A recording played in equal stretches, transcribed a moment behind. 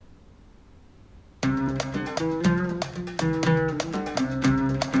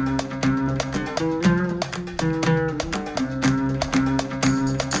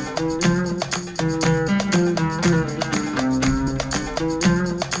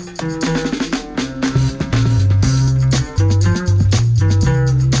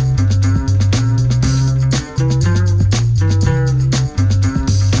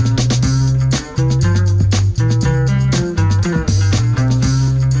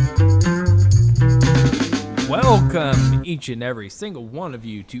Welcome, each and every single one of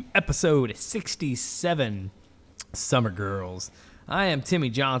you, to episode 67, Summer Girls. I am Timmy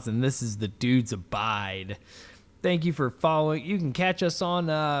Johnson. This is the Dudes Abide. Thank you for following. You can catch us on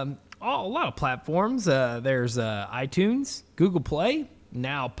a lot of platforms. There's iTunes, Google Play,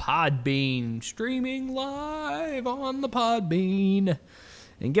 now Podbean, streaming live on the Podbean.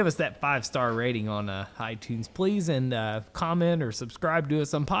 And give us that 5-star rating on iTunes, please, and comment or subscribe to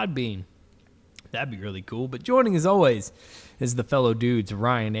us on Podbean. That'd be really cool. But joining, as always, is the fellow dudes,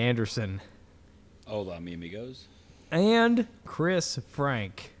 Ryan Anderson. Hola, mi amigos. And Chris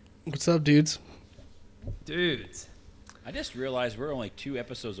Frank. What's up, dudes? Dudes. I just realized we're only 2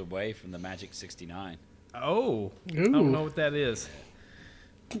 episodes away from the Magic 69. Oh. I Ooh. don't know what that is.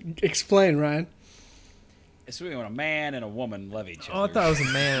 Explain, Ryan. It's when a man and a woman love each Oh, I other. thought it was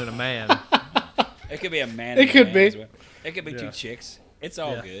a man and a man. It could be a man It and could a man be. as well. It could be 2 chicks. It's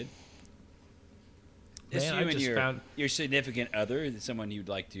all Yeah. good. It's Man, you I and just your significant other, someone you'd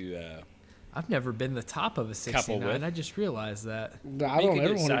like to... I've never been the top of a 69. with. I just realized that. I don't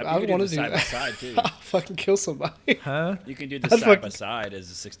ever want to. I want to do side by that. side too. I'll fucking kill somebody. Huh? You can do the I'd side by fucking- side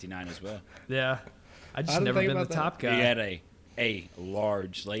as a 69 as well. Yeah. I just didn't never think been the about that. top If you guy. had a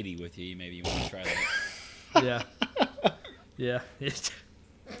large lady with you, maybe you want to try that. Yeah. Yeah.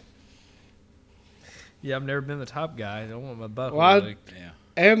 Yeah, I've never been the top guy. I don't want my butt. Well, like, Yeah.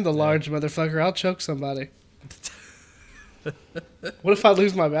 And the large motherfucker. I'll choke somebody. What if I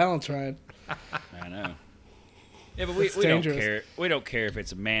lose my balance, Ryan? I know. Yeah, but we That's don't dangerous. care. We don't care if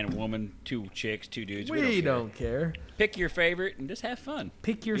it's a man and woman, 2 chicks, 2 dudes. we care. don't care. Pick your favorite and just have fun.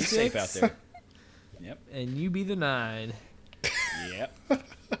 Pick your Be six, safe out there. Yep. and you be the 9. Yep.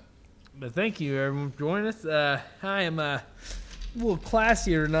 But thank you, everyone, for joining us. I am a little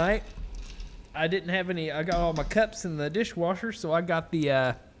classier tonight. I didn't have any. I got all my cups in the dishwasher, so I got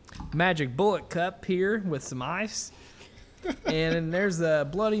the Magic Bullet cup here with some ice. And then there's a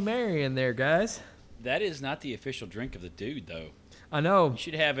Bloody Mary in there, guys. That is not the official drink of the dude, though. I know. You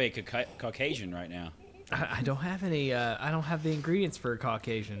should have a Caucasian right now. I don't have any. I don't have the ingredients for a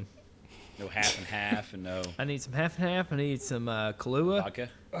Caucasian. No half and half and no I need some half and half. I need some Kahlua. vodka.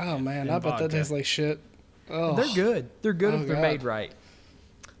 Oh man, And I bet vodka. that tastes like shit. Oh, They're good. They're good Oh, if they're God. made right.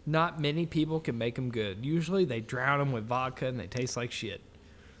 Not many people can make them good. Usually they drown them with vodka and they taste like shit.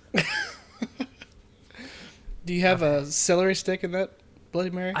 Do you have a celery stick in that Bloody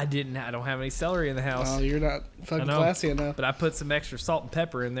Mary? I don't have any celery in the house. Oh, you're not I fucking know, classy enough. But I put some extra salt and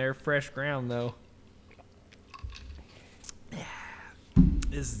pepper in there, fresh ground though.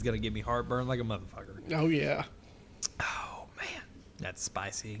 This is gonna give me heartburn like a motherfucker. Oh yeah. Oh man, that's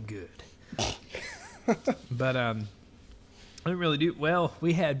spicy and good. But I didn't really do well.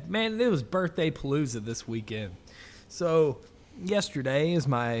 We had it was birthday palooza this weekend. So yesterday is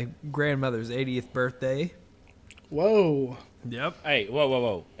my grandmother's 80th birthday. Whoa. Yep. Hey,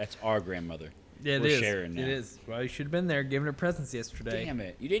 whoa. That's our grandmother. Yeah, We're sharing now. It is. Well, you should have been there giving her presents yesterday. Damn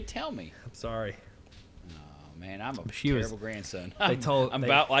it. You didn't tell me. I'm sorry. Oh, man, I'm a She was- terrible grandson. they told- I'm they-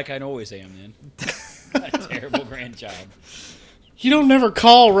 about like I always am then. A terrible grandchild. You don't never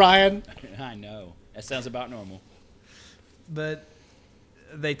call, Ryan. I know. That sounds about normal. But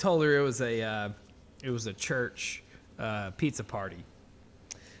they told her it was a church pizza party.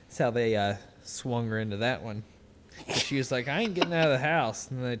 That's how they swung her into that one. She was like, "I ain't getting out of the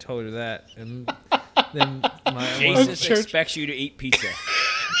house," and they told her that. And then Jesus church. expects you to eat pizza.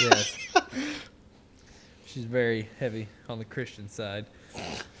 yes, she's very heavy on the Christian side.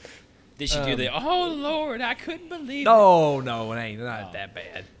 Did she do the, oh, Lord, I couldn't believe it? No, it ain't not that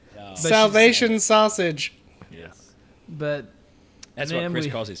bad. No. Salvation sausage. Yes. But That's and what then Chris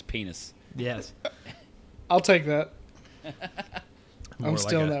we- calls his penis. yes, I'll take that. More I'm like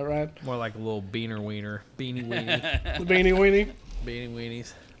stealing a- that, Ryan. more like a little beanie weenie. The beanie weenie. Beanie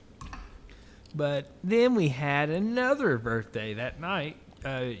weenies. But then we had another birthday that night.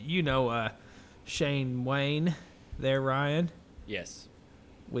 Shane Wayne there, Ryan. Yes.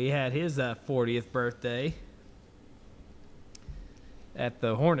 We had his 40th birthday at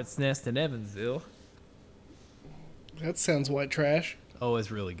the Hornet's Nest in Evansville. That sounds white trash. Oh,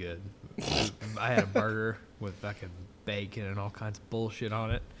 it's really good. I had a burger with fucking bacon and all kinds of bullshit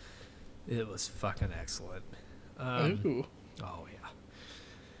on it. It was fucking excellent. Ooh. Oh, yeah.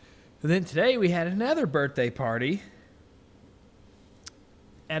 And then today we had another birthday party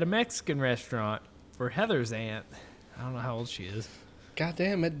at a Mexican restaurant for Heather's aunt. I don't know how old she is. God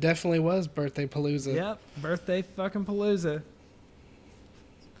damn, it definitely was birthday palooza. Yep, birthday fucking palooza.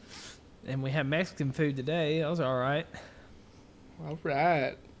 And we had Mexican food today. That was all right. All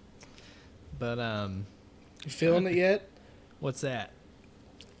right. But You feeling it yet? what's that?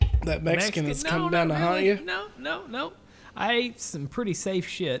 That Mexican is No, coming down to not haunt really. you. No. I ate some pretty safe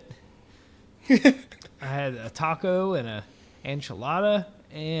shit. I had a taco and a enchilada,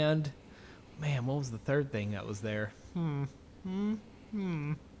 and man, what was the third thing that was there? I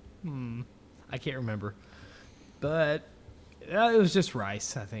can't remember, but it was just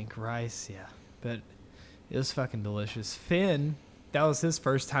rice. I think rice, yeah. But it was fucking delicious. Finn, that was his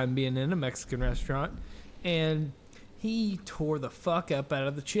first time being in a Mexican restaurant, and he tore the fuck up out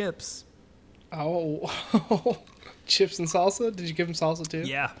of the chips. Oh, chips and salsa? Did you give him salsa too?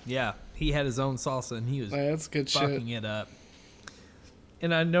 Yeah. He had his own salsa, and he was Man, that's good fucking shit. it up.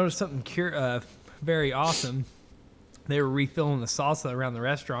 And I noticed something very awesome. They were refilling the salsa around the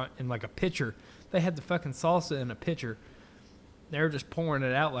restaurant in like a pitcher. They had the fucking salsa in a pitcher. They were just pouring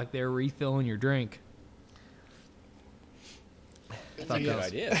it out like they were refilling your drink. That's a good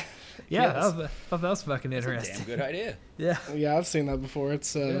idea. Yeah, Yes. I thought that was fucking That's a interesting. damn good idea. Yeah, Yeah, I've seen that before.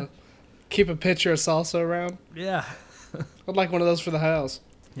 It's Yeah. keep a pitcher of salsa around. yeah, I'd like one of those for the house.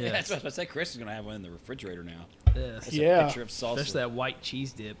 Yeah, yeah. that's what I was gonna say. Chris is gonna have one in the refrigerator now. Yes. That's Yeah. a picture of salsa. Especially that white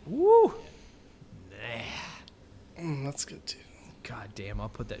cheese dip. Woo! Nah. That's good too. God damn, I'll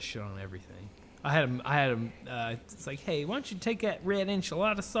put that shit on everything. I had him. It's like, hey, why don't you take that red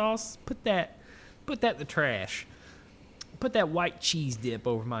enchilada sauce, put that in the trash. Put that white cheese dip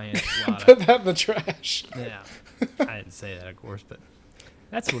over my enchilada. Put that in the trash. Yeah, I didn't say that, of course, but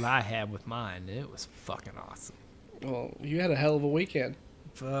that's what I had with mine, and it was fucking awesome. Well, you had a hell of a weekend.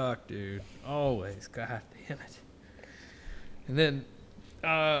 Fuck, dude, always. God damn it. And then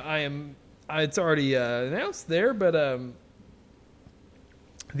it's already announced there, but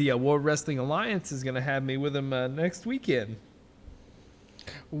the World Wrestling Alliance is going to have me with them next weekend.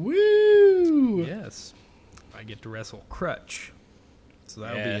 Woo! Yes. I get to wrestle Crutch. So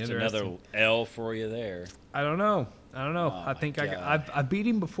that'll Yeah, be that's interesting. another L for you there. I don't know. Oh, I think my I beat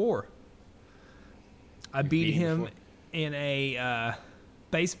him before. I beat beat him him before? in a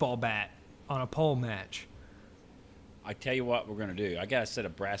baseball bat on a pole match. I tell you what we're gonna do. I got a set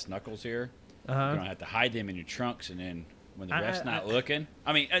of brass knuckles here. You're Uh-huh. gonna have to hide them in your trunks, and then when the I- ref's not looking,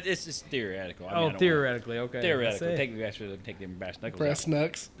 I mean, it's just theoretical. I mean, I Oh, don't theoretically, okay. wanna- theoretically, I see. take them brass knuckles Brass out,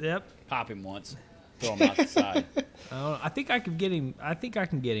 knucks. Yep. pop him once, throw him out the side. I think I can get him. I think I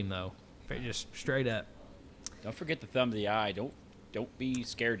can get him though. Just straight up. Don't forget the thumb of the eye. Don't be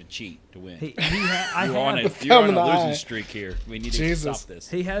scared to cheat to win. I You're on have. The you're thumb on in a the losing eye. streak here. We need to Jesus. stop this.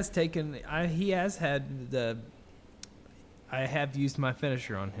 He has taken. He has had the. I have used my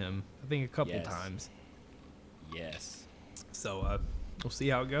finisher on him. I think a couple Yes. times. Yes. So we'll see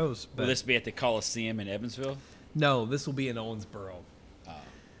how it goes. But Will this be at the Coliseum in Evansville? no, this will be in Owensboro.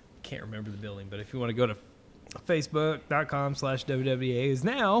 Can't remember the building, but if you want to go to facebook.com/WWA is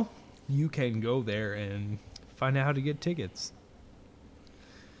now, you can go there and find out how to get tickets.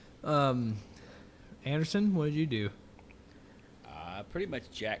 Anderson, what did you do? Pretty much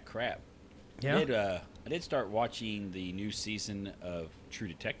jack crap. Yeah. I did start watching the new season of True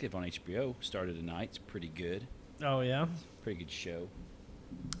Detective on HBO. Started tonight. It's pretty good. Oh yeah. Pretty good show.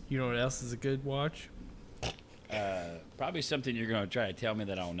 You know what else is a good watch? Probably something you're going to try to tell me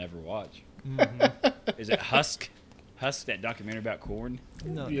that I'll never watch. Mm-hmm. Is it Husk? Husk, that documentary about corn?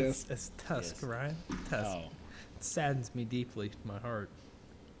 No, Yes. it's Tusk, Yes. right? Tusk. Oh. It saddens me deeply to my heart.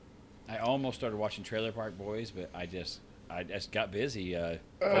 I almost started watching Trailer Park Boys, but I just got busy. Oh,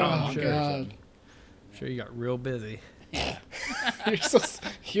 I'm sure. God. I'm sure you got real busy.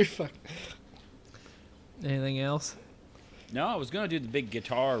 You're fucking. Anything else? No, I was going to do the big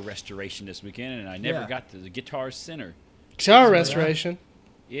guitar restoration this weekend, and I never Yeah. got to the Guitar Center. Guitar restoration.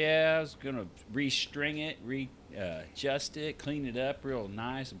 Yeah, I was going to restring it, adjust it, clean it up real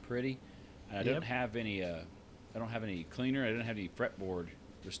nice and pretty. And I Yep. don't have any. I don't have any cleaner. I didn't have any fretboard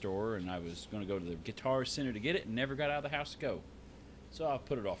restorer, and I was going to go to the Guitar Center to get it, and never got out of the house to go. So I'll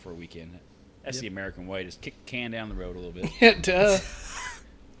put it off for a weekend. That's Yep. the American way. Just kick the can down the road a little bit. Yeah, duh.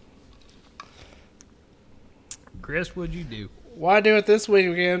 Chris, what'd you do? Why do it this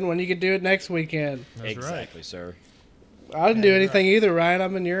weekend when you could do it next weekend? That's Exactly, sir. I didn't do Yeah, anything either, Ryan.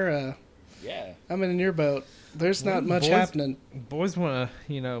 I'm in Yeah. your boat. There's not much Boys- happening. right. Boys want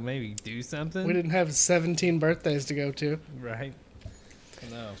to, maybe do something. We didn't have 17 birthdays to go to, Right.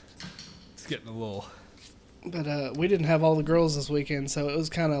 No. It's getting a little. but we didn't have all the girls this weekend, so it was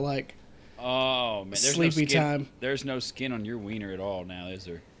kind of like, Oh man, there's Sleepy no skin, time. There's no skin on your wiener at all now, is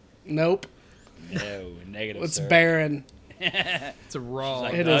there? nope, No, negative. it's sir. barren. It's a raw.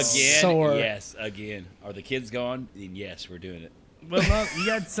 Like, It is again, sore. yes, again. Are the kids gone? Then yes, we're doing it. Well, no, you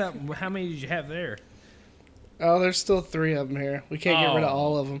got something. How many did you have there? Oh, there's still 3 of them here. We can't get rid of Oh.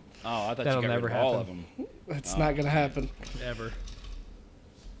 all of them. Oh, I thought That'll you got never rid of all of happen. them. It's Oh, not going to happen. Ever.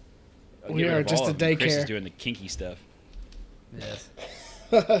 Get We rid are of just all a of them. Chris is daycare. doing the kinky stuff. Yes.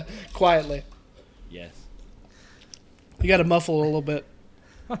 Quietly. Yes. You got to muffle a little bit.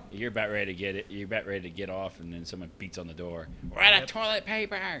 You're about ready to get it. You're about ready to get off, and then someone beats on the door. We're out of toilet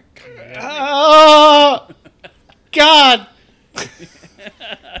paper. Oh, God.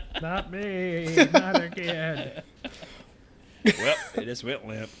 Not me. Not again. Well, it just went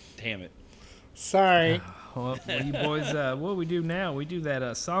limp. Damn it. Sorry. Well, you boys, what we do now? We do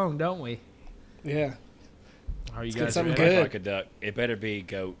that song, don't we? Yeah. Are you get guys something ready? good. Like a duck. It better be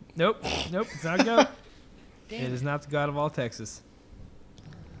goat. Nope. Nope. It's not goat. It is not the God of all Texas.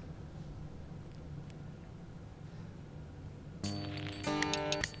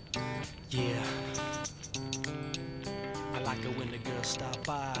 Yeah. I like it when the girls stop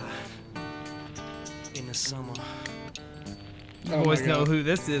by in the summer. You Oh boys my know God. who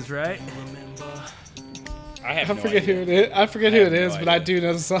this is, right? Remember? I have I no forget idea. who it is. I forget I who have it no is, but I idea. do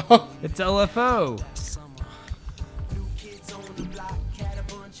know the song. It's LFO. Summer. New kids on the block had a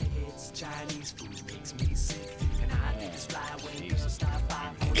bunch of hits. Chinese food makes me sick. And I think it's fly when girls stop by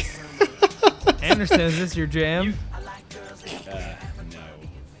for the summer. Anderson, is this your jam? I like girls No.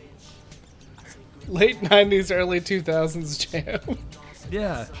 Late 90s, early 2000s jam.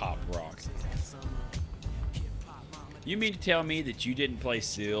 Yeah. Pop rock. You mean to tell me that you didn't play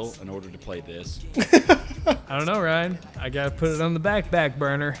Seal in order to play this? I don't know, Ryan. I gotta put it on the back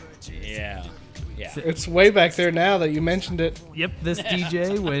burner. Yeah. Yeah. It's way back there now that you mentioned it. Yep, this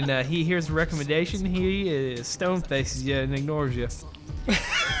DJ, when he hears a recommendation, he stone faces you and ignores you.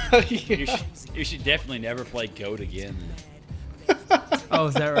 You should definitely never play Goat again. Oh,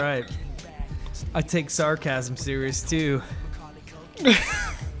 is that right? I take sarcasm serious too.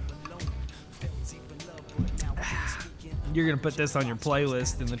 You're gonna put this on your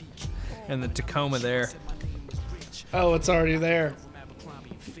playlist in the Tacoma there. Oh, it's already there.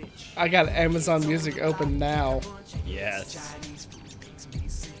 I got Amazon Music open now. Yes.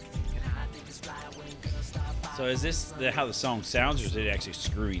 So is this how the song sounds, or is it actually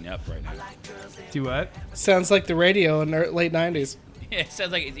screwing up right now? Do what? Sounds like the radio in the late 90s. Yeah, it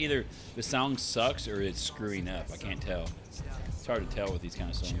sounds like it's either the song sucks or it's screwing up. I can't tell. It's hard to tell with these kind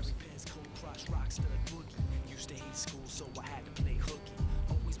of songs.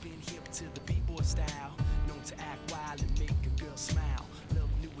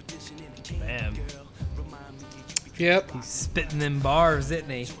 Man, Yep. he's spitting them bars, isn't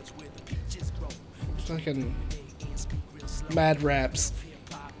he? Fucking mad raps.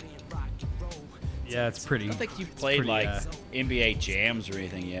 Yeah, it's pretty. I don't think you've played pretty, like NBA jams or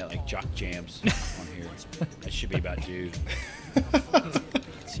anything yet, like jock jams on here. That should be about dude.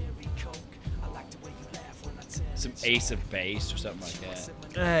 Some Ace of Base or something like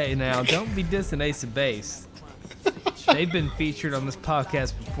that. Hey, now don't be dissing Ace of Base. They've been featured on this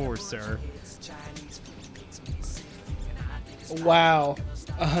podcast before, sir. Wow.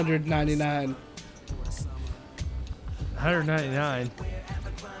 199. 199.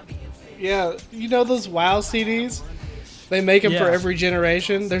 Yeah, you know those WoW CDs? They make them for Yeah. every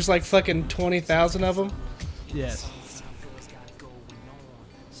generation. There's like fucking 20,000 of them. Yes.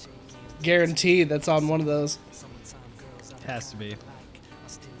 Guaranteed that's on one of those. Has to be.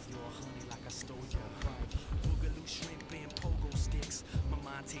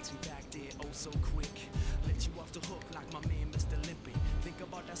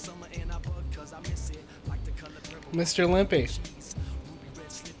 Mr. Limpy.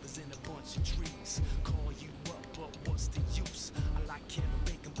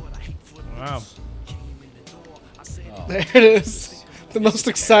 Wow. There it is. The most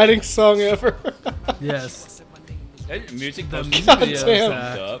exciting song ever. Yes. That music The post music God videos, damn.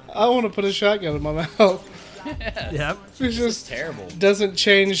 up. I want to put a shotgun in my mouth. Yep. It It's just terrible. doesn't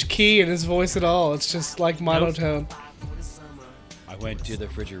change key in his voice at all. It's just like monotone. I went to the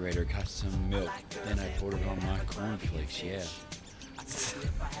refrigerator, got some milk, then I poured it on my cornflakes. Yeah.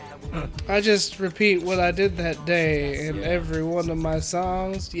 I just repeat what I did that day in every one of my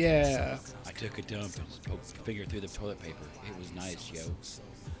songs. Yeah. I took a dump and poked the finger through the toilet paper. It was nice, yo.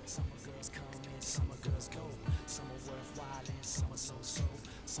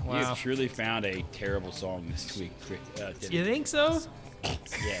 You Wow. have truly found a terrible song this week. Tim. You think so?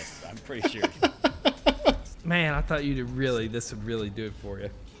 Yes, I'm pretty sure. Man, I thought this would really do it for you.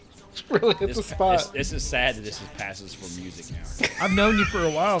 Really hit the spot. This is sad that this is passes for music now. I've known you for a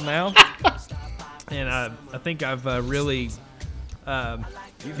while now, and I think I've really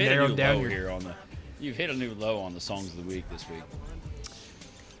You've hit a narrowed new down low your. here on the. You've hit a new low on the songs of the week this week.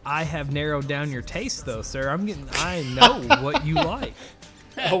 I have narrowed down your taste, though, sir. I know what you like.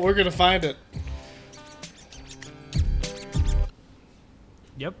 Oh, we're going to find it.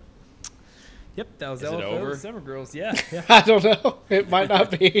 Yep. Yep, that was Is it LFO over? Summer Girls. Yeah. Yeah. I don't know. It might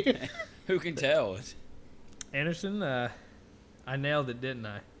not be. Who can tell? Anderson, I nailed it, didn't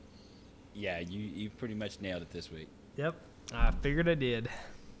I? Yeah, you pretty much nailed it this week. Yep, I figured I did.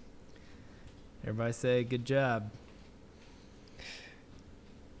 Everybody say good job.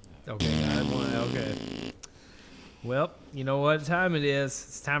 Okay, okay. Well, you know what time it is.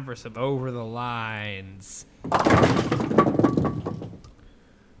 It's time for some over the lines.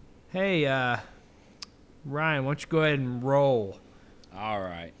 Hey, Ryan, why don't you go ahead and roll? All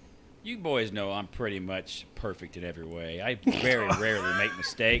right. You boys know I'm pretty much perfect in every way. I very rarely make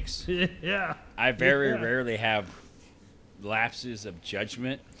mistakes. Yeah. I very rarely have lapses of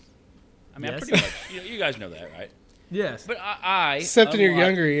judgment. I mean, Yes. I pretty much, you guys know that, right? Yes. But I Except in your unlike-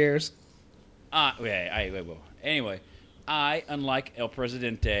 younger years. I will. Anyway, I, unlike El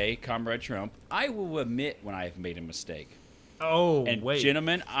Presidente, Comrade Trump, I will admit when I have made a mistake. Oh, And wait.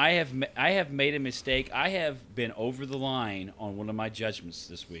 gentlemen, I have made a mistake. I have been over the line on one of my judgments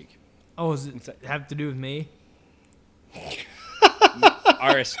this week. Oh, does it have to do with me?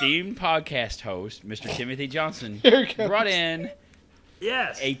 Our esteemed podcast host, Mr. Timothy Johnson, Here it comes. brought in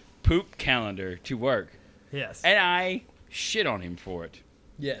Yes. a poop calendar to work, Yes. and I shit on him for it.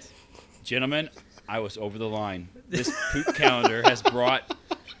 Yes. Gentlemen, I was over the line. This poop calendar has brought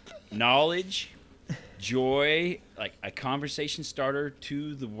knowledge, joy, like a conversation starter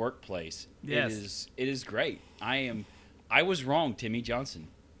to the workplace. Yes. It is great. I was wrong, Timmy Johnson.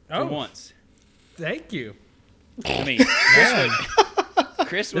 For Oh. once. Thank you. I mean,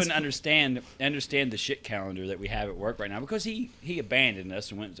 Chris wouldn't understand the shit calendar that we have at work right now because he abandoned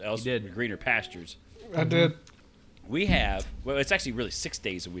us and went elsewhere did. to greener pastures. I did. We have, well, it's actually really 6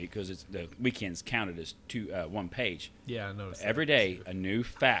 days a week because it's the weekends counted as 1 page. Yeah, I noticed. Every day, a new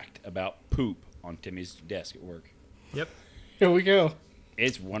fact about poop on Timmy's desk at work. Yep. Here we go.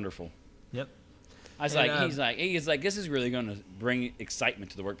 It's wonderful. Yep. I was And, he's like, this is really going to bring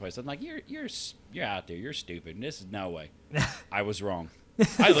excitement to the workplace. I'm like, you're out there, you're stupid. And this is no way. I was wrong.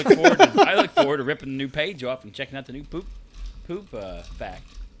 I look forward to ripping the new page off and checking out the new poop fact.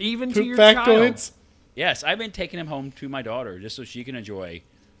 Even to Poop your factoids. Yes, I've been taking him home to my daughter just so she can enjoy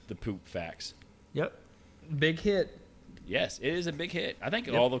the poop facts. Yep. Big hit. Yes, it is a big hit. I think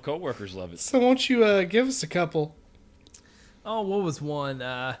Yep. all the coworkers love it. So won't you give us a couple? Oh, what was one?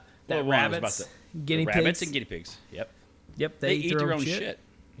 That Well, one was rabbits, about guinea the pigs. rabbits and guinea pigs. Yep, Yep, they eat their own shit.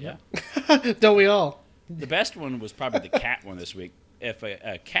 Yeah. Don't we all? The best one was probably the cat one this week. If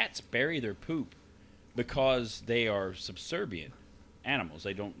cats bury their poop because they are subservient animals,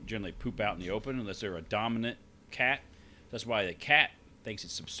 they don't generally poop out in the open unless they're a dominant cat. That's why the cat thinks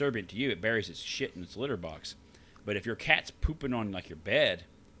it's subservient to you. It buries its shit in its litter box. But if your cat's pooping on like your bed,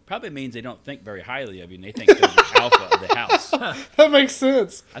 probably means they don't think very highly of you and they think they're the alpha of the house. That makes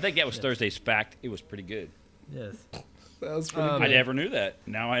sense. I think that was Thursday's fact. It was pretty good. Yes. That was pretty I good. never knew that.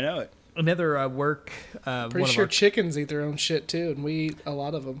 Now I know it. Another work. Pretty one of sure our- chickens eat their own shit too, and we eat a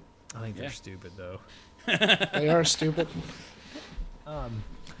lot of them. I think they're Yeah. stupid though. They are stupid.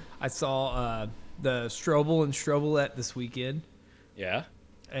 I saw the Strobel and Strobelette this weekend, Yeah.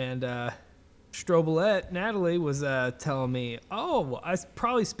 and Strobelette Natalie was telling me, "Oh, well, I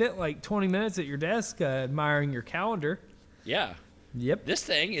probably spent like 20 minutes at your desk admiring your calendar." Yeah. Yep. This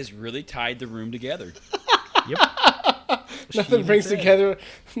thing has really tied the room together. Yep. She Nothing even brings said- together.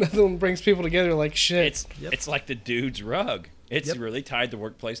 Nothing brings people together like shit. It's like the dude's rug. It's Yep. really tied the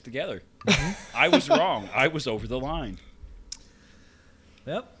workplace together. I was wrong. I was over the line.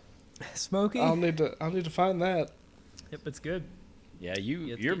 Yep. Smokey. I'll need to find that. Yep, it's good. Yeah, You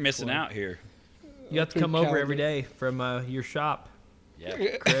have to you're get missing one. out here. You have to Poop come over calendar. every day from your shop,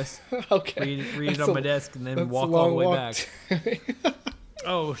 Yeah. Chris. Okay. Read it That's on my a- desk and then that's a walk all long the way walk. back.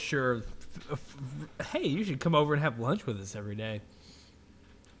 Oh, sure. Hey, you should come over and have lunch with us every day.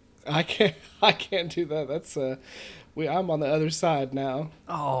 I can't do that. That's I'm on the other side now.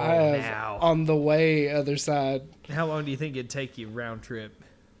 Oh, I have now. on the way other side. How long do you think it'd take you round trip?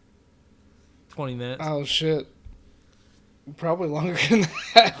 20 minutes? Oh shit. Probably longer than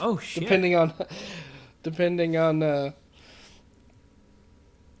that. Oh, shit. Depending on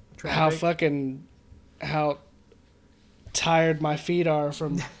Traffic? how tired my feet are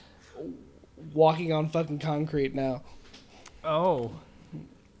from walking on fucking concrete now. Oh.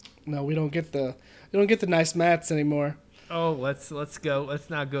 No, we don't get the nice mats anymore. Oh, let's go. Let's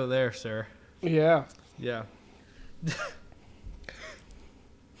not go there, sir. Yeah. Yeah.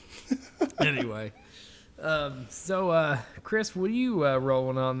 Anyway. So, Chris, what are you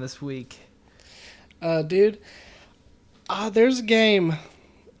rolling on this week? Dude, there's a game,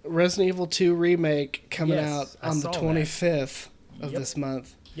 Resident Evil 2 Remake, coming Yes, out I on the saw that. 25th of Yep. this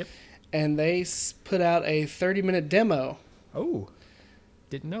month. Yep. and they put out a 30-minute demo. Oh,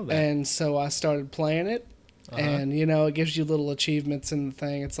 didn't know that. And so I started playing it. Uh-huh. And, you know, it gives you little achievements in the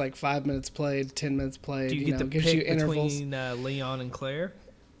thing. It's like 5 minutes played, 10 minutes played. Do you get know, to it gives pick you intervals. between Leon and Claire?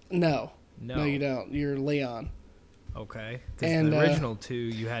 No. No. No, you don't. You're Leon. Okay. Because And, the original two,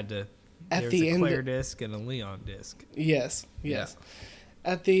 you had to. at There's the a end- Claire disc and a Leon disc. Yes.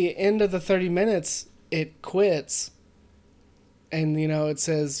 At the end of the 30 minutes, it quits. And, you know, it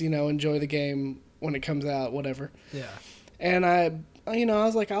says, you know, enjoy the game when it comes out, whatever. Yeah. And I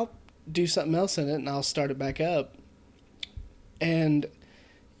was like, I'll do something else in it and I'll start it back up. And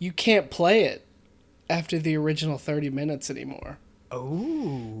you can't play it after the original 30 minutes anymore.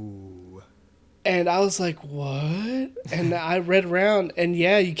 Oh. And I was like, what? And I read around, and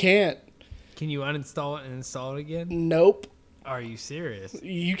yeah, you can't. Can you uninstall it and install it again? Nope. Are you serious?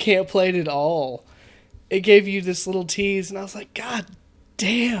 You can't play it at all. It gave you this little tease, and I was like, God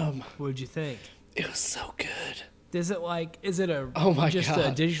damn. What'd you think? It was so good. Is it a Oh my just a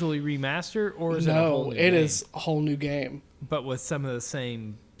God. digitally remaster, or is it a whole No, new it game? is a whole new game. But with some of the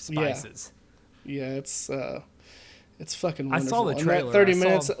same spices. Yeah, it's fucking I wonderful. saw the And that trailer. 30 I saw-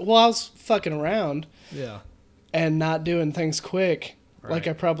 minutes. Well, I was fucking around Yeah. and not doing things quick like Right.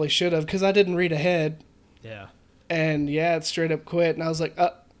 I probably should have because I didn't read ahead. Yeah. And yeah, it straight up quit. And I was like,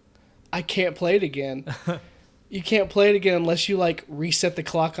 I can't play it again. You can't play it again unless you like reset the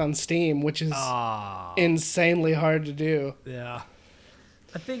clock on Steam, which is Ah. insanely hard to do. Yeah.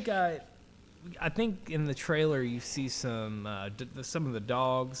 I think in the trailer you see some of the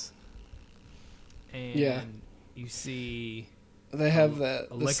dogs, and Yeah. you see, They have the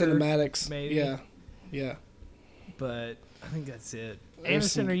liquor, cinematics. maybe? Yeah. but I think that's it. There's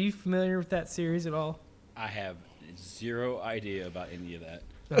Anderson, some- are you familiar with that series at all? I have zero idea about any of that.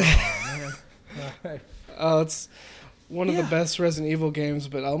 Oh man. Oh, it's one of Yeah. the best Resident Evil games,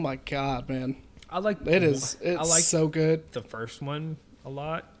 but oh my god, man. I like It is. It's I like so good. the first one a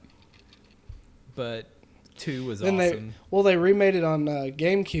lot, but 2 was Then awesome. they remade it on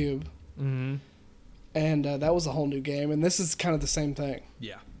GameCube, Mm-hmm. and that was a whole new game. And this is kind of the same thing.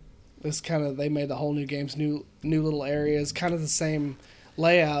 Yeah. They made the whole new games, new little areas, kind of the same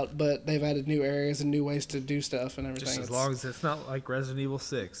layout, but they've added new areas and new ways to do stuff and everything. Just as It's- long as it's not like Resident Evil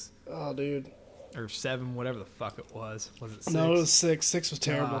 6 Oh, dude. or 7, whatever the fuck it was. Was it 6? No, it was 6. 6 was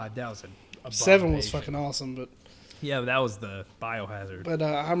terrible. God, that was a 7 was abomination. fucking awesome, but Yeah, but that was the Biohazard.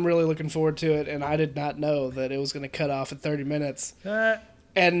 I'm really looking forward to it, and I did not know that it was going to cut off at 30 minutes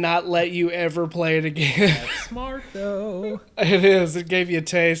and not let you ever play it again. That's smart though. It is. It gave you a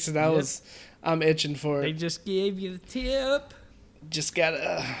taste, and Yep. I'm itching for They it. just gave you the tip. Just got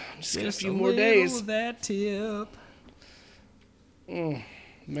a few more little days. of that tip. Man,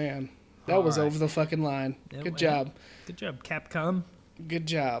 that was All right. over the fucking line. It Good went. job. Good job, Capcom. Good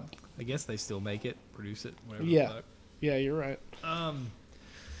job. I guess they still make it, produce it, whatever Yeah. the fuck. Yeah, you're right.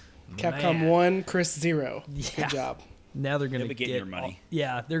 Capcom Man. 1, Chris 0. Yeah. Good job. Now they're gonna They'll be getting get your money.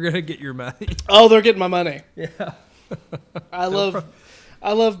 yeah, they're gonna get your money. Oh, they're getting my money. Yeah. I love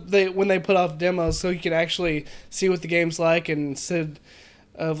when they put off demos so you can actually see what the game's like instead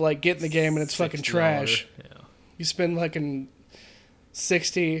of like getting the game and it's fucking $60. trash. Yeah. You spend fucking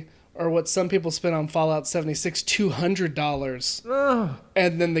 60 or what some people spend on Fallout 76, $200, Ugh.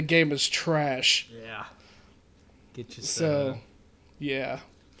 and then the game is trash. Yeah. Get you So, yeah,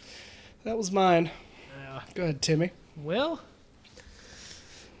 that was mine. yeah. Go ahead, Timmy. Well,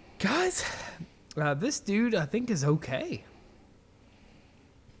 guys, this dude I think is okay.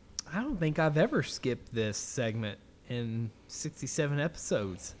 I don't think I've ever skipped this segment in 67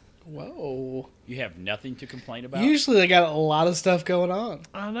 episodes. Whoa. You have nothing to complain about. Usually they got a lot of stuff going on.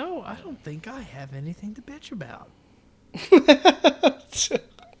 I know. I don't think I have anything to bitch about.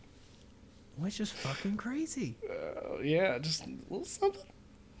 Which is fucking crazy. Yeah, just a little something.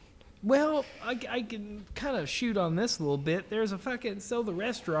 Well, I can kind of shoot on this a little bit. There's a fucking the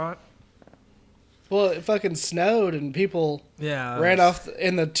restaurant. Well, it fucking snowed and people Yeah. ran off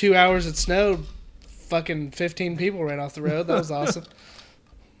in the 2 hours it snowed. Fucking 15 people ran off the road. That was awesome.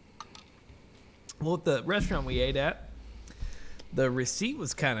 Well, at the restaurant we ate at, the receipt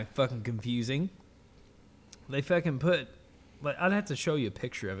was kind of fucking confusing. They fucking put, like, I'd have to show you a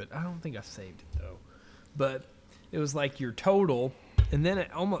picture of it. I don't think I saved it though, but it was like your total, and then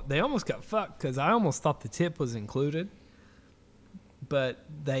they almost got fucked because I almost thought the tip was included, but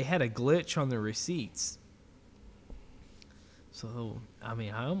they had a glitch on the receipts. So I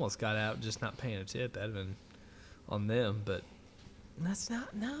mean, I almost got out just not paying a tip. That'd have been on them, but that's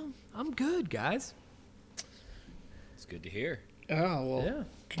not. No, I'm good, guys. It's good to hear. Oh, well, Yeah.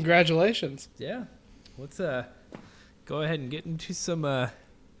 congratulations. Yeah. Let's go ahead and get into some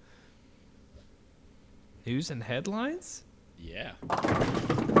News and headlines? Yeah.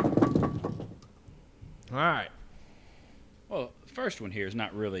 All right. Well, the first one here is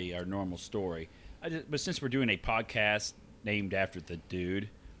not really our normal story. But since we're doing a podcast named after the dude,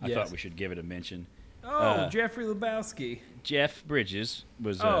 I Yes. thought we should give it a mention. Oh, Jeffrey Lebowski. Jeff Bridges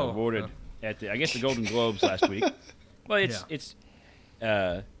was Oh, awarded at the Golden Globes last week. Well,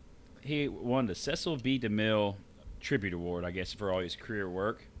 he won the Cecil B. DeMille Tribute Award, I guess, for all his career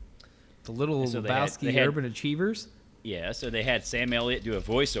work. The Little So Lebowski they had- Urban Achievers. Yeah, so they had Sam Elliott do a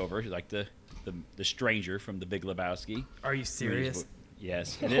voiceover, like the stranger from The Big Lebowski. Are you serious?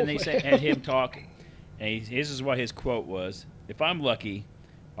 Yes. And then they had him talk, and this is what his quote was: "If I'm lucky,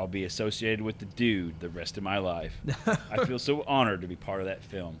 I'll be associated with the dude the rest of my life. I feel so honored to be part of that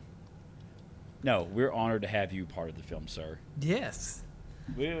film." No, we're honored to have you part of the film, sir. Yes.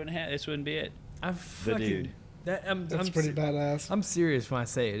 This wouldn't be it. I'm The fucking, dude. That's pretty badass. I'm serious when I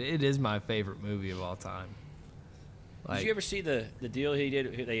say it. It is my favorite movie of all time. Did you ever see the deal he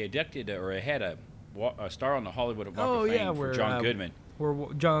did? They inducted or had a star on the Hollywood Walk of Fame for John Goodman.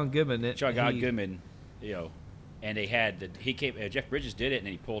 Where John Goodman. Goodman, and they had Jeff Bridges did it, and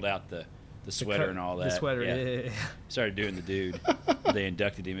then he pulled out the sweater and all that. The sweater, yeah. yeah. Started doing the dude. They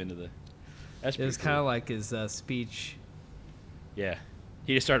inducted him into the. That's It was pretty kind of cool. like his speech. Yeah,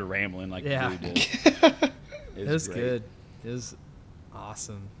 he just started rambling like Yeah. the dude did. It was great. good. It was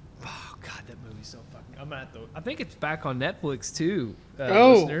awesome. Oh God, that movie's so fucking. I'm at the. I think it's back on Netflix too.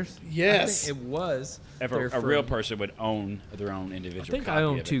 Listeners. yes. I think it was. If They're a real from- person would own their own I individual. think copy I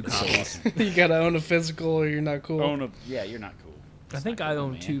own of it. 2 It's so copies. awesome. You gotta own a physical or you're not cool. Yeah, you're not cool. I It's think not I cool,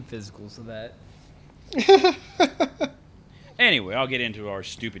 own man. 2 physicals of that. Anyway, I'll get into our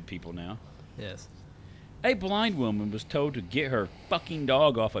stupid people now. Yes. A blind woman was told to get her fucking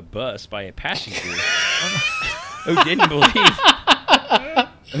dog off a bus by a passenger who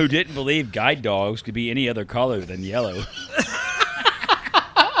didn't believe guide dogs could be any other color than yellow.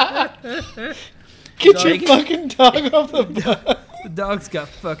 Get your Dog- fucking dog off the bus. The dog's got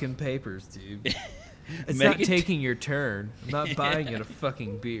fucking papers, dude. It's not Megan- taking your turn. I'm not buying it a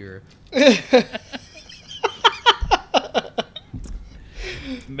fucking beer.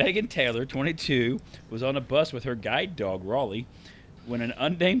 Megan Taylor, 22, was on a bus with her guide dog, Raleigh, when an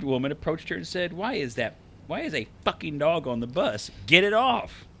unnamed woman approached her and said, Why is a fucking dog on the bus? Get it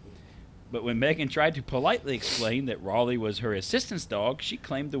off. But when Megan tried to politely explain that Raleigh was her assistant's dog, she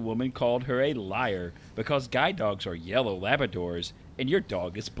claimed the woman called her a liar because guide dogs are yellow Labradors and your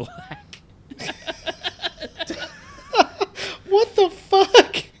dog is black. What the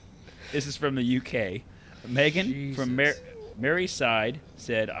fuck? This is from the UK. Megan from Jesus. Mary's side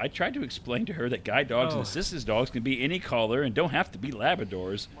said, I tried to explain to her that guide dogs and Oh. assistance dogs can be any color and don't have to be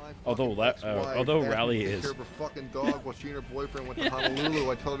Labradors. Although Raleigh is. Her fucking dog while she and her boyfriend went to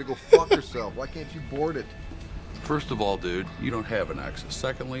Honolulu. I told her to go fuck herself. Why can't you board it? First of all, dude, you don't have an access.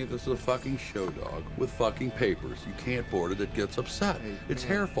 Secondly, this is a fucking show dog with fucking papers. You can't board it, it gets upset. Hey, Its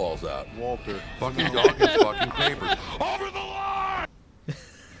come on. hair falls out. Walter. Fucking dog has fucking papers. Over the line!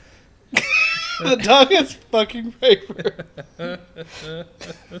 The dog has fucking paper.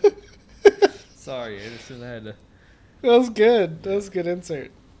 Sorry, Anderson. I had to. That was good. That was a good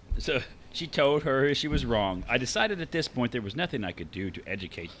insert. So she told her she was wrong. I decided at this point there was nothing I could do to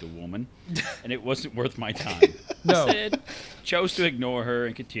educate the woman, and it wasn't worth my time. No. Instead, chose to ignore her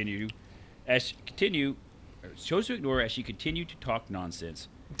and chose to ignore her as she continued to talk nonsense.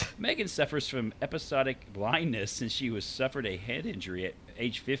 Megan suffers from episodic blindness since she suffered a head injury at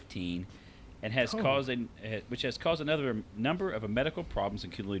age 15, and has which has caused another number of medical problems,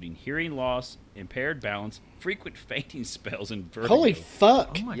 including hearing loss, impaired balance, frequent fainting spells, and vertigo. Holy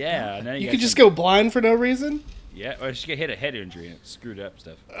fuck. Oh my Yeah, God. and then You got could just some- go blind for no reason? Yeah, or she hit a head injury and it screwed up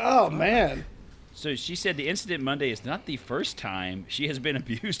stuff. Oh, man. So she said the incident Monday is not the first time she has been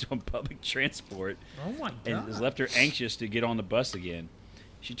abused on public transport Oh my and God. has left her anxious to get on the bus again.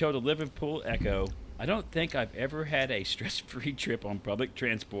 She told the Liverpool Echo, I don't think I've ever had a stress-free trip on public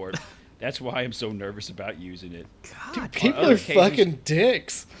transport. That's why I'm so nervous about using it. God. People other are occasions- fucking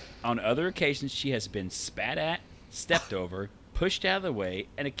dicks. On other occasions, she has been spat at, stepped over, pushed out of the way,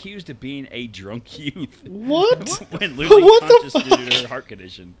 and accused of being a drunk youth What? when losing What the consciousness due to her heart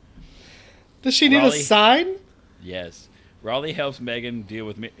condition. Does she need a Raleigh- sign? Yes. Raleigh helps Megan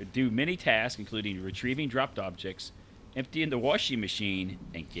do many tasks, including retrieving dropped objects, emptying the washing machine,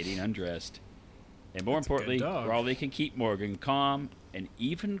 and getting undressed. And more That's a good importantly, dog. Raleigh can keep Morgan calm and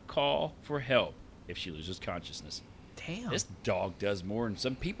even call for help if she loses consciousness. Damn. This dog does more than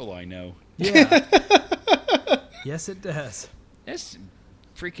some people I know. Yeah. Yes, it does. There's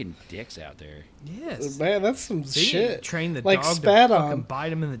freaking dicks out there. Yes. Man, that's some See, shit. train the like dog spat to fucking on.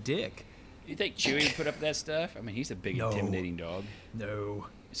 bite him in the dick. You think Chewie would put up that stuff? I mean, he's a big, No. intimidating dog. No.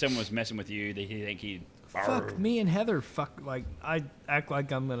 If someone was messing with you, they think he'd. Fuck me and Heather. Fuck, like I act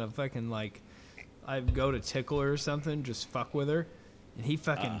like I'm gonna fucking like, I go to tickle her or something, just fuck with her, and he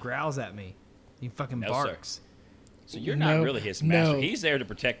fucking growls at me. He fucking No, sir. barks. So you're not No, really his master. no. He's there to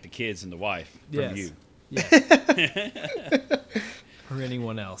protect the kids and the wife from Yes. you. Yes. Or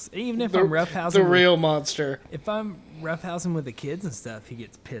anyone else. Even if I'm roughhousing. The with- real monster. If I'm roughhousing with the kids and stuff, he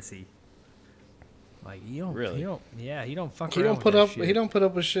gets pissy. Like he don't. Really? He don't. Yeah, he don't fuck He around don't put with up. that shit. He don't put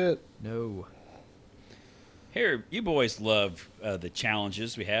up with shit. No. Here, you boys love the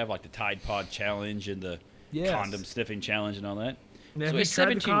challenges we have, like the Tide Pod challenge and the Yes. condom sniffing challenge and all that. Now, have So you a tried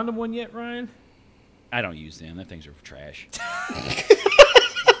 17 the condom one yet, Ryan? I don't use them. That things are trash.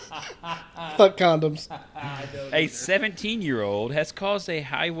 Fuck condoms. A 17-year-old has caused a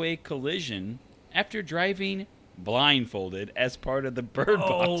highway collision after driving blindfolded as part of the Bird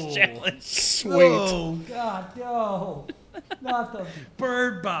Box Oh. challenge. Sweet. Oh God, no! Not the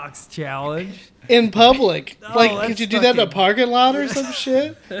Bird Box challenge. In public. Like, that's could you do that in a fucking- parking lot or some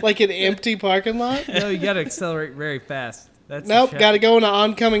shit? Like an empty parking lot? No, you got to accelerate very fast. That's Nope, got to go into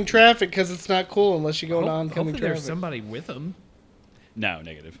oncoming traffic because it's not cool unless you go into oncoming Hopefully traffic. there's somebody with them. No,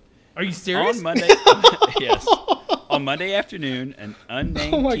 negative. Are you serious? On Monday, yes. On Monday afternoon, an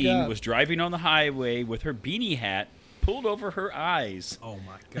unnamed Oh my teen God. was driving on the highway with her beanie hat pulled over her eyes. Oh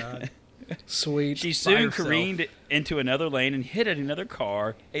my God. Sweet. She By soon herself. careened into another lane and hit another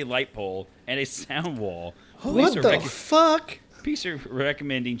car, a light pole, and a sound wall. What the fuck? Police are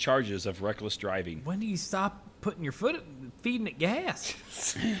recommending charges of reckless driving. When do you stop putting your foot, feeding it gas?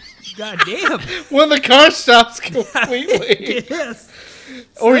 God damn. When the car stops completely. Yes.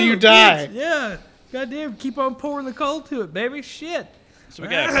 Or Son you of a die. bitch. Yeah. God damn. Keep on pouring the coal to it, baby. Shit. So we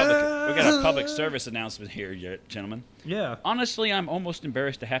got a public service announcement here, gentlemen. Yeah. Honestly, I'm almost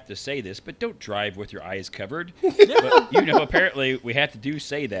embarrassed to have to say this, but don't drive with your eyes covered. But, apparently we have to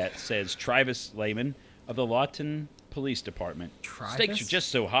say that, says Travis Lehman of the Lawton Police Department. Travis? Stakes are just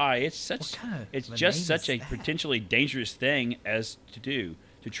so high. It's kind of it's a just name such a is that? potentially dangerous thing as to do.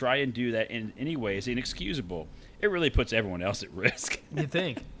 To try and do that in any way is inexcusable. It really puts everyone else at risk. You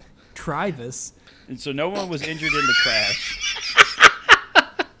think? Travis. And so no one was injured in the crash.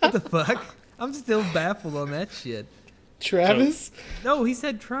 What the fuck? I'm still baffled on that shit. Travis? No, he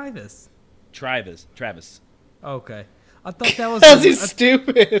said Travis. Travis. Okay. I thought that was. Because he's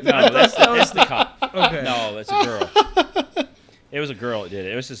stupid. No, that's the cop. Okay. No, that's a girl. It was a girl that did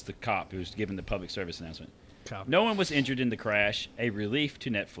it. It was just the cop who was giving the public service announcement. Cop. No one was injured in the crash, a relief to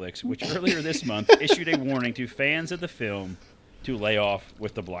Netflix, which earlier this month issued a warning to fans of the film to lay off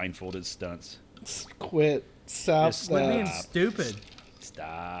with the blindfolded stunts. Quit. Stop Just We're being that. stupid.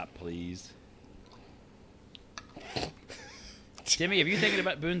 Stop, please. Timmy, have you thinking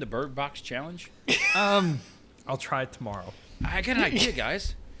about doing the Bird Box challenge? I'll try it tomorrow. I got an idea,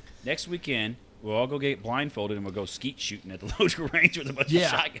 guys. Next weekend, we'll all go get blindfolded and we'll go skeet shooting at the local range with a bunch of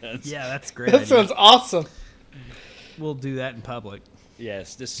shotguns. Yeah, that's great. That idea. sounds awesome. We'll do that in public.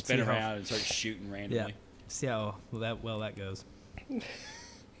 Yes, just spin See how- around and start shooting Yeah. randomly. See how that goes.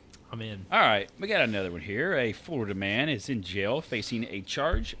 I'm in. All right, we got another one here. A Florida man is in jail facing a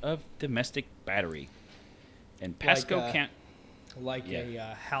charge of domestic battery. In Pasco County, Like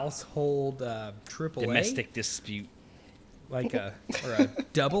Yeah. a household triple domestic dispute. like a or a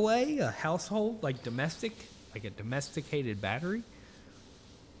double a household like domestic, like a domesticated battery.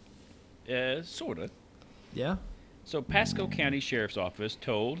 Sorta. Yeah. So Pasco County Sheriff's Office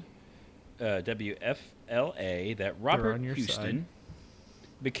told WFLA that Robert on your Houston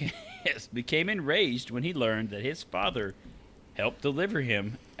became enraged when he learned that his father helped deliver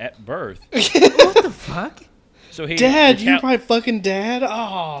him at birth. What the fuck? So he Dad, you're my fucking dad?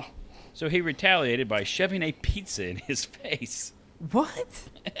 Oh. So he retaliated by shoving a pizza in his face. What?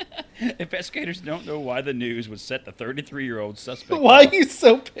 Investigators don't know why the news would set the 33-year-old suspect Why off. are you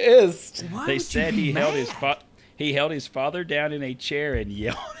so pissed? Why They would said you be he held his father down in a chair and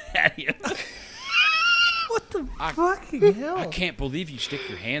yelled at him. What the fucking hell? I can't believe you stick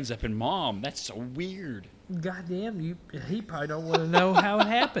your hands up in mom. That's so weird. Goddamn, he probably don't want to know how it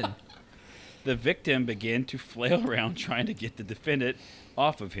happened. The victim began to flail around trying to get the defendant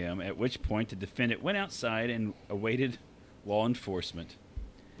off of him, at which point the defendant went outside and awaited law enforcement.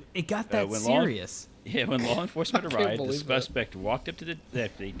 It got that when serious. When law enforcement can't arrived, the believe that. suspect walked up to the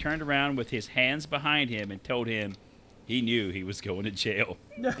deputy, turned around with his hands behind him, and told him he knew he was going to jail.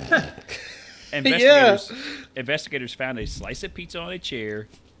 Investigators found a slice of pizza on a chair,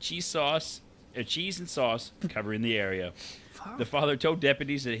 cheese and sauce covering the area. The father told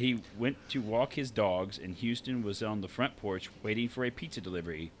deputies that he went to walk his dogs, and Houston was on the front porch waiting for a pizza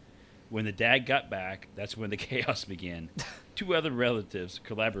delivery. When the dad got back, that's when the chaos began. 2 other relatives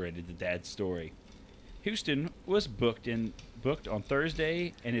corroborated the dad's story. Houston was booked on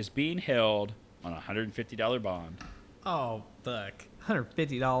Thursday and is being held on a $150 bond. Oh, fuck.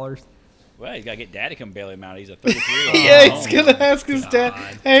 $150. Well, you gotta get dad to come bail him out. He's a 33-year-old. Yeah, he's gonna ask his dad,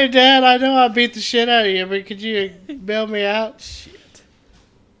 God. "Hey, Dad, I know I beat the shit out of you, but could you bail me out?" Shit.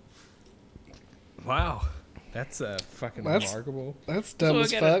 Wow. That's fucking That's- remarkable. That's dumb So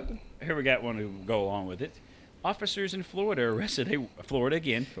as I gotta- fuck. Here we got one to go along with it. Officers in Florida arrested Florida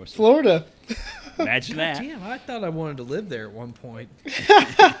again. Florida. Imagine that. Damn, I thought I wanted to live there at one point.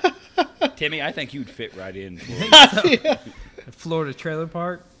 Timmy, I think you'd fit right in. Yeah. Florida trailer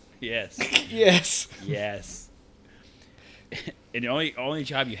park? Yes. Yes. Yes. And the only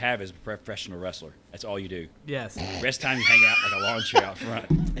job you have is a professional wrestler. That's all you do. Yes. The rest of the time you hang out like a lawn chair out front.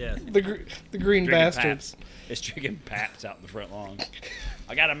 Yes. The green Drinking bastards. Paps. It's drinking Paps out in the front lawn.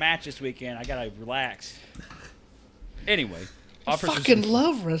 I got a match this weekend. I gotta relax. Anyway, I fucking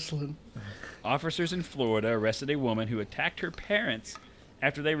love wrestling. officers in Florida arrested a woman who attacked her parents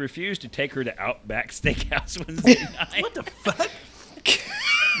after they refused to take her to Outback Steakhouse Wednesday night. What the fuck?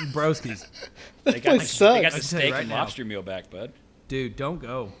 Broskies. They got, place they got sucks. the I'll tell you steak right and now. lobster meal back, bud. Dude, don't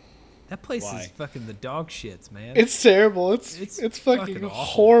go. That place Why? is fucking the dog shits, man. It's terrible. It's It's fucking fucking awful.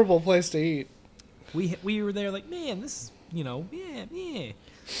 horrible place to eat. We were there like, man, this is, yeah.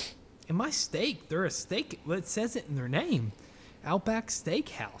 And my steak, they're a steak, well, it says it in their name. Outback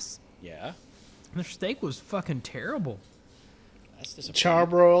Steakhouse. Yeah, Their steak was fucking terrible. that's disappointing.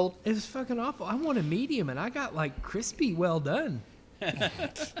 Charbroiled. It was fucking awful. I wanted medium, and I got like crispy, well done.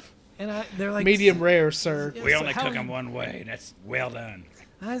 And they're like Medium rare, sir. Yeah, We so only how- cook them one way, and that's well done.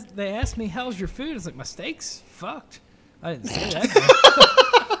 They asked me, "How's your food?" I was like, "My steak's fucked." I didn't say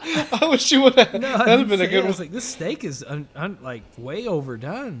that. I wish you would have. No, I That'd didn't have been say a it. good I was one. like, "This steak is like way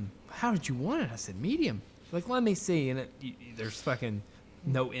overdone. How did you want it?" I said, "Medium." Like, let me see, and there's fucking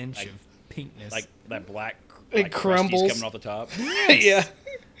no inch Like- of pinkness. Like that black It like crusties crumbles. coming off the top. Yeah.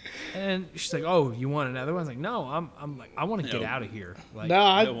 and she's like, "Oh, you want another one?" I was like, "No, I'm like, I want to get No. out of here." Like, No,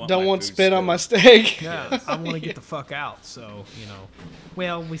 I don't want don't my want food spit on spilled. my steak. no, I want to get the fuck out. So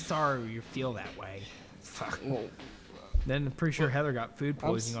well, we sorry you feel that way. Fuck. Well, Then I'm pretty sure Heather got food I'm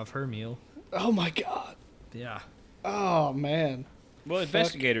poisoning off her meal. oh my god. Yeah. Oh man. Well,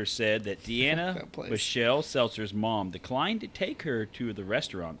 investigators said that Deanna that place. Michelle Seltzer's mom declined to take her to the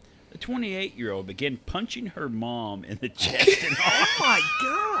restaurant. The 28-year-old began punching her mom in the chest and arm. Oh my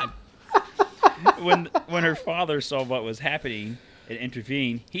god. When her father saw what was happening and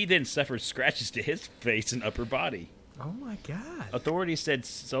intervened, he then suffered scratches to his face and upper body. Oh my god. Authorities said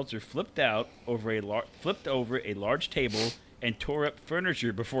Seltzer flipped over a large table and tore up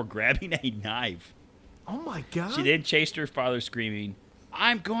furniture before grabbing a knife. Oh my god. She then chased her father, screaming,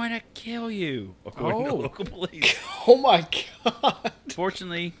 "I'm going to kill you," according to Oh. local police. Oh my god.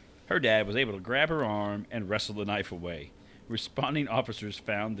 Fortunately, her dad was able to grab her arm and wrestle the knife away. Responding officers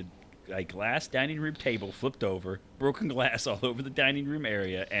found a glass dining room table flipped over, broken glass all over the dining room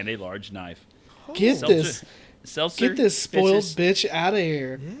area, and a large knife. Get this. Seltzer Get this spoiled faces- bitch out of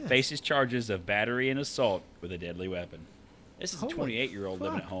here. Yeah. faces charges of battery and assault with a deadly weapon. This is a Holy 28-year-old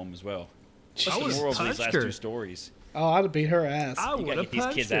living fuck. at home as well. I What's the would've moral of these punched last her. 2 stories? Oh, I'd have beat her ass. I You would gotta have get these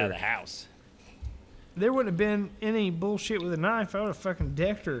punched kids her. out of the house. There wouldn't have been any bullshit with a knife. I would have fucking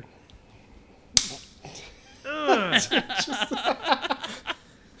decked her. Ugh,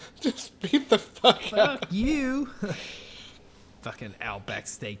 Just beat the fuck out. fuck you. Fucking Outback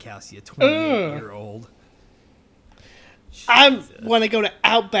Steakhouse, you 28-year-old. I want to go to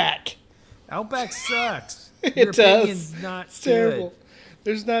Outback. Outback sucks. It Your does. opinion's not It's terrible. good.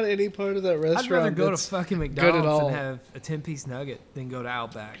 There's not any part of that restaurant. I'd rather go to that's fucking good at McDonald's all. and have a 10-piece nugget than go to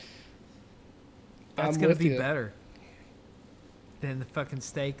Outback. That's I'm gonna with be you. better than the fucking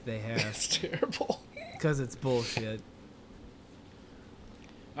steak they have It's terrible. because it's bullshit.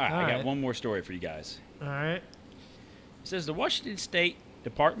 All right, I Alright. got one more story for you guys. All right. It says the Washington State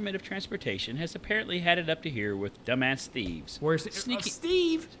Department of Transportation has apparently had it up to here with dumbass thieves. Where's it? Sneaky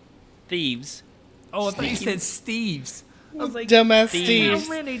Steve? thieves. Oh, I thought you Sneaky- said Steve's. I was like, Dumbass Thieves. Steve. how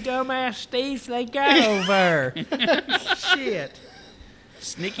many dumbass Steves they got over? Shit.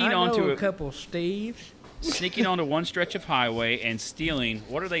 Sneaking I know onto a couple Steves. sneaking onto one stretch of highway and stealing.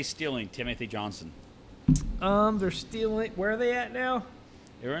 What are they stealing, Timothy Johnson? They're stealing. Where are they at now?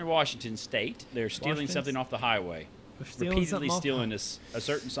 They're in Washington State. They're stealing Washington? something off the highway. They're stealing Repeatedly something off stealing the- a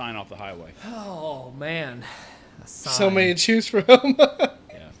certain sign off the highway. Oh man. A So sign. many to choose from.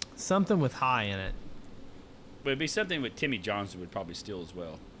 Yeah. Something with high in it. But it'd be something that Timmy Johnson would probably steal as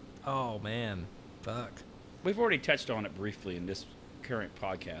well. Oh man. Fuck. We've already touched on it briefly in this current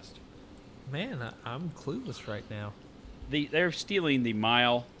podcast. Man, I'm clueless right now. They're stealing the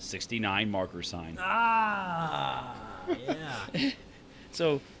mile 69 marker sign. Ah, yeah.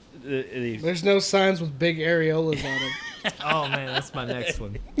 So There's no signs with big areolas on them. Oh man, that's my next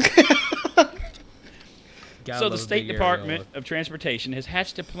one. So the State Department of Transportation has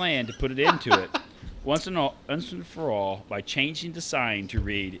hatched a plan to put it into it once and for all by changing the sign to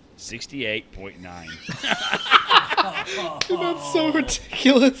read 68.9. That's so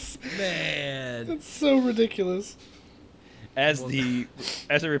ridiculous. Man. That's so ridiculous. As the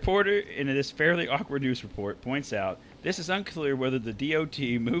reporter in this fairly awkward news report points out, this is unclear whether the DOT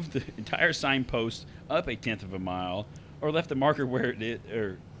moved the entire signpost up 1/10 of a mile or left the marker where it is,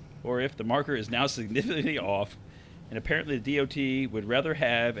 or if the marker is now significantly off. And apparently the DOT would rather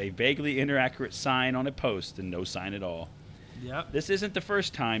have a vaguely inaccurate sign on a post than no sign at all. Yep. This isn't the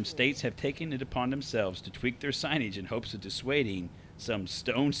first time states have taken it upon themselves to tweak their signage in hopes of dissuading some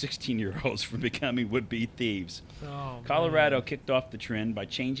stoned 16-year-olds from becoming would-be thieves. Oh, Colorado man. kicked off the trend by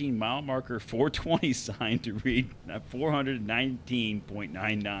changing mile marker 420 sign to read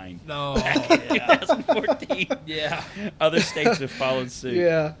 419.99. No. 2014. Yeah. Other states have followed suit.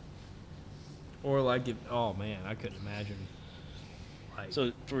 Yeah. Or like if, oh man, I couldn't imagine. Like,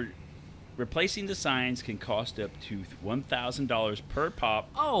 So for replacing the signs can cost up to $1,000 per pop.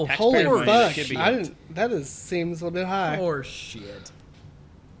 oh, Taxpayer Holy money that fuck! should be- Seems a little bit high. horse shit.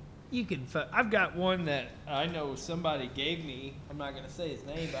 You can. I've got one that I know somebody gave me. I'm not gonna say his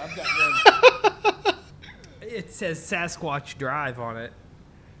name, but I've got one. It says Sasquatch Drive on it.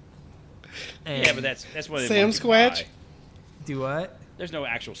 And Yeah, but that's one of the Sam ones you Squatch? buy. do what? There's no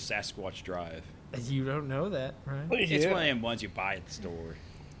actual Sasquatch Drive. You don't know that, right? It's Yeah. one of them ones you buy at the store.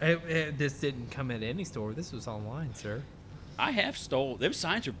 This didn't come at any store. This was online, sir. I have stole. Those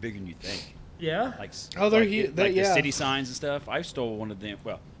signs are bigger than you think. Yeah. Like Oh, they're like, huge. Like Yeah. the city signs and stuff. I stole one of them.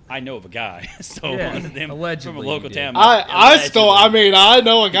 Well, I know of a guy stole Yeah, one of them allegedly from a you local did. town. I stole. I mean, I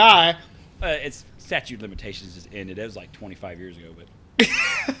know a guy. It's statute of limitations is ended. It was like 25 years ago, but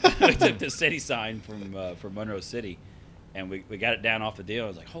we took the city sign from Monroe City, and we got it down off the deal. I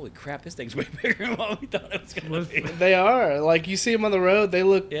was like, holy crap, this thing's way bigger than what we thought it was gonna Was- be. They are. Like, you see them on the road, they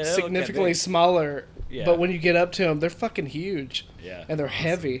look Yeah, they look that significantly big. smaller. Yeah. But when you get up to them, they're fucking huge. Yeah. And they're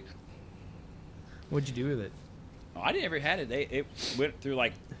heavy. What'd you do with it? Oh, I never had it. It went through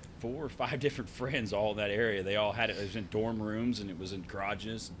like 4 or 5 different friends all in that area. They all had it. It was in dorm rooms and it was in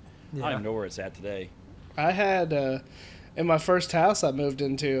garages. I don't Yeah. even know where it's at today. I had, in my first house I moved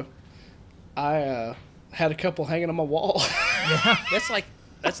into, I had a couple hanging on my wall. That's like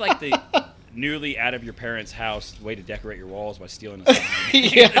the newly out of your parents' house way to decorate your walls by stealing a sign.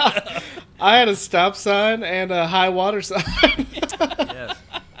 Yeah. I had a stop sign and a high water sign. Yes.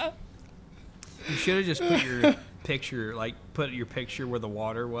 You should have just put your picture, put your picture where the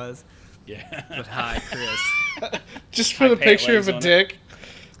water was. Yeah. But hi, Chris. Just put a pant picture of legs a on it. dick.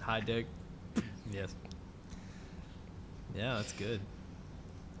 Hi, Dick. Yes. Yeah, that's good.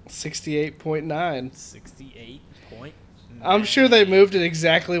 68.9. 68 I'm sure they moved it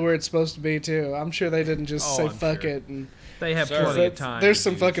exactly where it's supposed to be, too. I'm sure they didn't just Oh, say I'm fuck sure. it. And They have Sir. plenty of time. there's to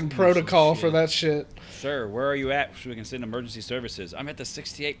some do fucking useless protocol for shit. that shit. Sir, where are you at so we can send emergency services? I'm at the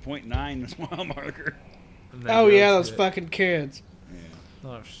 68.9 mile marker. And they Oh, go yeah, to those it. fucking kids.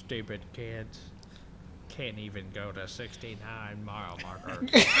 Those stupid kids can't even go to 69 mile marker.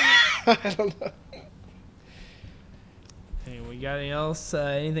 I don't know. Hey, we got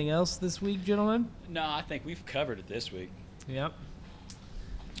anything else this week, gentlemen? No, I think we've covered it this week. Yep.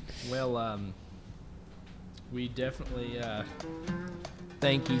 Well, we definitely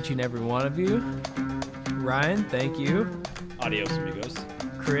thank each and every one of you. Ryan, thank you. Adios, amigos.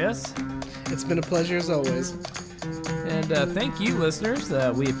 Chris, It's been a pleasure as always. and thank you, listeners.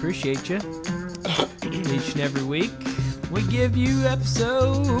 We appreciate you. Each and every week, we give you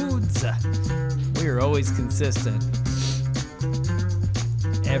episodes. We are always consistent.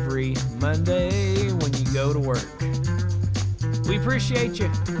 Every Monday when you go to work. We appreciate you.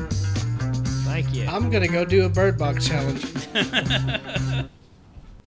 Thank you. I'm going to go do a bird box challenge.